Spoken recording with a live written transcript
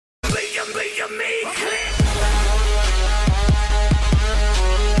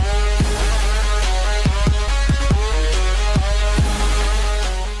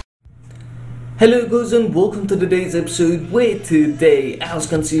Hello guys and welcome to today's episode, where today, as you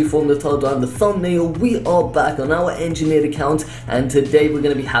can see from the title and the thumbnail, we are back on our engineered account, and today we're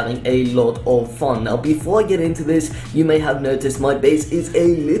going to be having a lot of fun. Now before I get into this, you may have noticed my base is a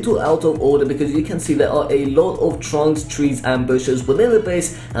little out of order because you can see there are a lot of trunks, trees and bushes within the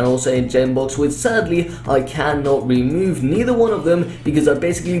base, and also a gem box, which sadly I cannot remove neither one of them because I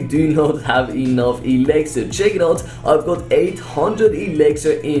basically do not have enough elixir. Check it out, I've got 800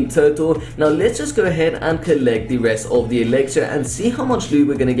 elixir in total. Now let's just go ahead and collect the rest of the elixir and see how much loot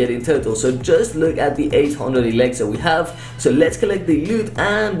we're going to get in total. So just look at the 800 elixir we have. So let's collect the loot,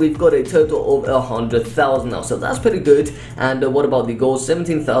 and we've got a total of 100,000 now, so that's pretty good. And what about the gold?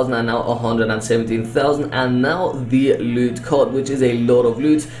 17,000 and now 117,000, and now the loot card, which is a lot of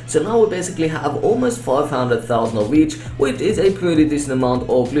loot. So now we basically have almost 500,000 of each, which is a pretty decent amount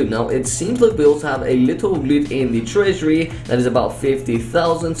of loot. Now it seems like we also have a little loot in the treasury that is about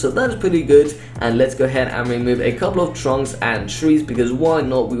 50,000, so that is pretty good. And let's go ahead and remove a couple of trunks and trees because why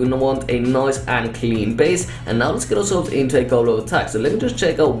not? We want a nice and clean base. And now let's get ourselves into a couple of attacks. So let me just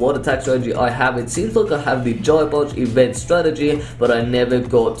check out what attack strategy I have. It seems like I have the Giant Punch event strategy, but I never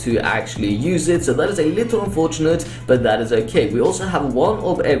got to actually use it, so that is a little unfortunate, but that is okay. We also have one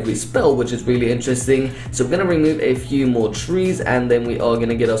of every spell, which is really interesting. So we're going to remove a few more trees, and then we are going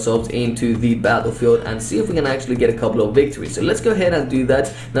to get ourselves into the battlefield and see if we can actually get a couple of victories. So let's go ahead and do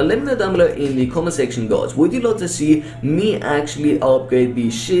that. Now let me know down below in the comment section, guys, would you like to see me actually upgrade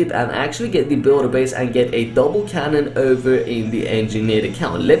the ship and actually get the builder base and get a double cannon over in the engineered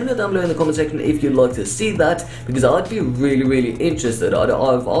account? Let me know down below in the comment section if you'd like to see that, because I'd be really interested.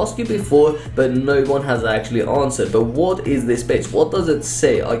 I've asked you before, but no one has actually answered. But what is this base? What does it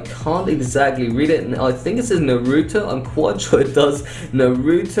say? I can't exactly read it. I think it says Naruto. I'm quite sure it does.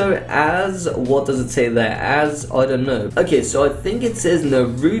 Naruto as, what does it say there? As, I don't know. Okay, so I think it says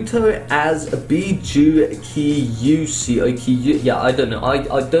Naruto as Biju Kiyusi. Yeah, I don't know.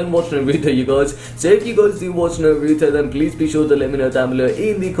 I don't watch Naruto, you guys. So if you guys do watch Naruto, then please be sure to let me know down below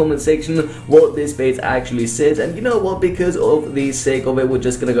in the comment section what this base actually says. And you know what, because of the sake of it, we're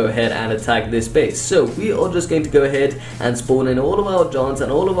just going to go ahead and attack this base. So we are just going to go ahead and spawn in all of our giants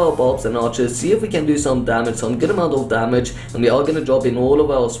and all of our bobs and archers, see if we can do some damage, some good amount of damage. And we are going to drop in all of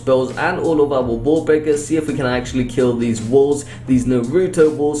our spells and all of our wall breakers, see if we can actually kill these walls, these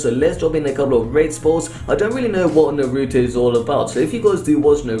Naruto walls. So let's drop in a couple of raid spells. I don't really know what Naruto is all about, so if you guys do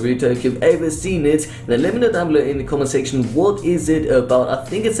watch Naruto, if you've ever seen it, then let me know down below in the comment section what is it about. I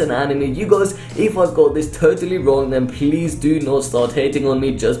think it's an anime. You guys, if I've got this totally wrong, then please do not start hating on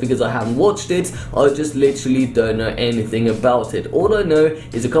me just because I haven't watched it. I just literally don't know anything about it. All I know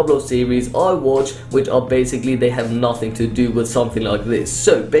is a couple of series I watch, which are basically, they have nothing to do with something like this.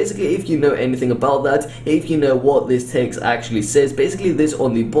 So basically, if you know anything about that, if you know what this text actually says, basically this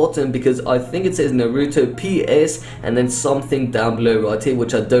on the bottom, because I think it says Naruto PS and then something down below right here,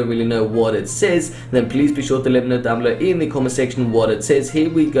 which I don't really know what it says, then please be sure to let me know down below in the comment section what it says. Here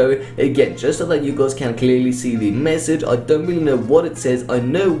we go again, just so that you guys can clearly see the message. I don't really know what it says. I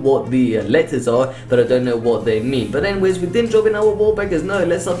know what the letters are, but I don't know what they mean. But anyways, we didn't drop in our wall breakers. No,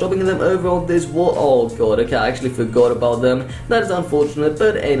 let's start dropping them over on this wall. Oh god, okay, I actually forgot about them. That is unfortunate,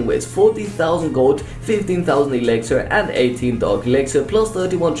 but anyways, 40,000 gold, 15,000 elixir and 18 dark elixir plus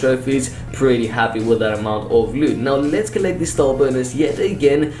 31 trophies. Pretty happy with that amount of loot. Now let's collect the star bonus yet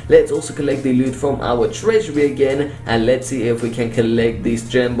again. Let's also collect the loot from our treasury again, and let's see if we can collect this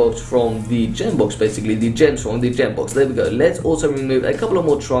gem box from the gem box, basically the gems from the gem box. There we go. Let's also remove a couple of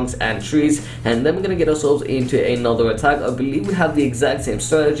more trunks and trees, and then we're gonna get ourselves into another attack. I believe we have the exact same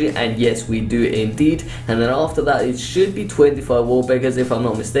strategy, and yes, we do indeed. And then after that, it should be 25 wall breakers if I'm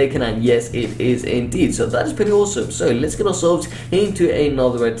not mistaken, and yes, it is indeed. So that is pretty awesome. So let's get ourselves into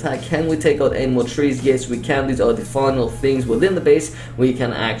another attack. Can we take out any more trees? Yes, we can. These are the final things within the base we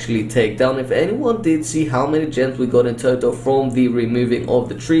can actually take down. If anyone did see how many gems we got in total from the removing of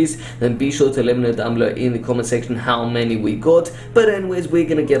the trees, then be sure to let me know down below in the comment section how many we got. But anyways, we're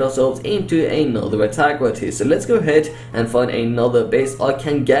gonna get ourselves into another attack right here. So let's go ahead and find another base. I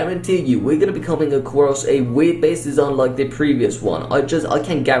can guarantee you we're gonna be coming across a weird base design like the previous one. I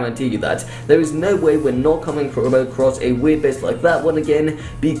can guarantee you that there is no way we're not coming across a weird base like that one again,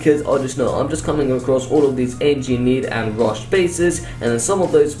 because guys, I just know I'm just coming across all of these engineered and rushed bases, and then some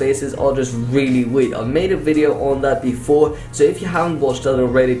of those bases are just really weird. I've made a video on that before, so if you haven't watched that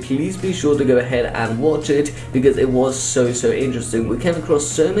already, please be sure to go ahead and watch it, because it was so interesting. We came across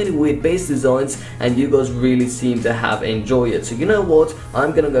so many weird base designs, and you guys really seem to have enjoyed it. So you know what,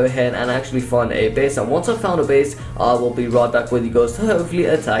 I'm gonna go ahead and actually find a base, and once I found a base, I will be right back with you guys to hopefully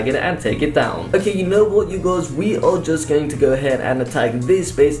attack it and take it down. Okay, you know what, you guys, we are just going to go ahead and attack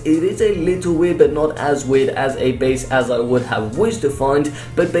this base. It is a little weird, but not as weird as a base as I would have wished to find,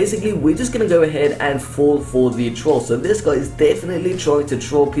 but basically we're just gonna go ahead and fall for the troll. So this guy is definitely trying to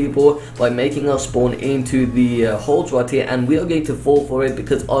troll people by making us spawn into the holes right here, and we are going to fall for it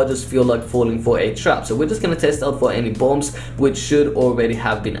because I just feel like falling for a trap. So we're just gonna test out for any bombs which should already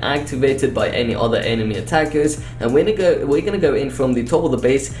have been activated by any other enemy attackers, and we're gonna go in from the top of the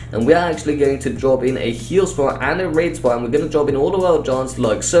base, and we're actually going to drop in a heal spot and a raid spot, and we're gonna drop in all of our giants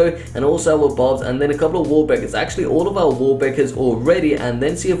like so, and also our bobs, and then a couple of wall breakers, actually all of our wall breakers already, and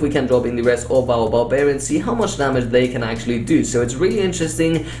then see if we can drop in the rest of our barbarians, see how much damage they can actually do. So it's really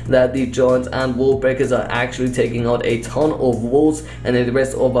interesting that the giants and wall breakers are actually taking out a ton of walls, and then the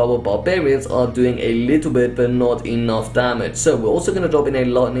rest of our barbarians are doing a little bit but not enough damage. So we're also going to drop in a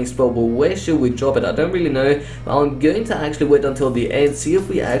lightning spell, but where should we drop it? I don't really know. I'm going to actually wait until the end, see if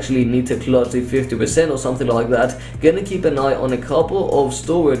we actually need to clutch the 50% or something like that. Gonna keep an eye on a couple of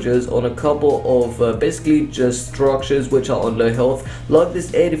storages, on a couple of basically just structures which are on low health, like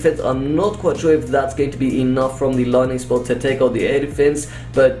this air defense. I'm not quite sure if that's going to be enough from the lightning spell to take out the air defense,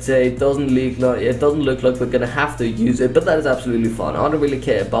 but it doesn't look like we're gonna have to use it, but that is absolutely fine. I don't really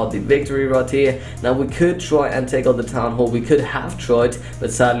care about the victory right here. Now we could try and take out the town hall, we could have tried,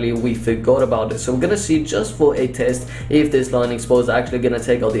 but sadly we forgot about it. So we're gonna see just for a test if this lightning spell is actually gonna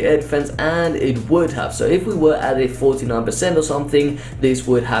take out the air defense, and it would have. So if we were at a 49% or something, this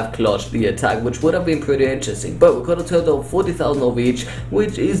would have clutched the attack, which would have been pretty interesting. But we got a total of 40,000 of each,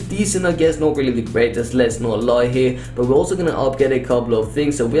 which is decent, I guess. Not really the greatest, let's not lie here, but we're also gonna upgrade a couple of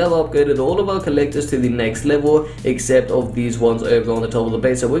things. So we have upgraded all of our collectors to the next level, except of these ones over on the top of the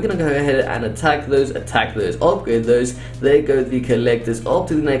base. So we're gonna go ahead and attack those, upgrade those. There go the collectors up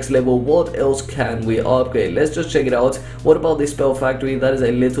to the next level. What else can we upgrade? Let's just check it out. What about the spell factory? That is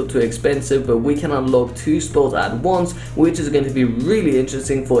a little too expensive, but we can unlock 2 spells at once, which is going to be really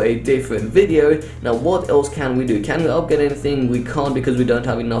interesting for a different video. Now what else can we do? Can we upgrade anything? We can't, because we don't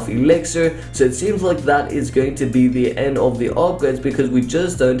have enough elixir. So it seems like that is going to be the end of the upgrades, because we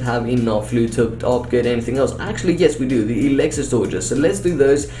just don't have enough loot to upgrade anything else. Actually, yes, we do, the elixir storages. So let's do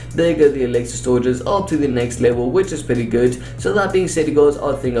those. There go the elixir storages up to the next level, which is pretty good. So that being said, guys,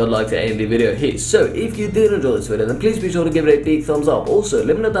 I think I'd like to end the video here. So if you did enjoy this video, then please be sure to give it a big thumbs up. Also,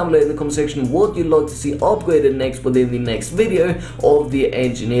 let me know down below in the comment section what you'd like to see upgraded next within the next video of the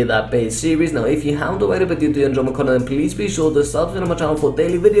Engineer That Base series. Now if you haven't already, but you do enjoy my content, then please be sure to subscribe to my channel for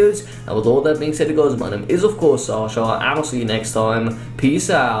daily videos. And with all that being said, guys, my name is of course Asascha, and I'll see you next time. Peace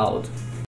out.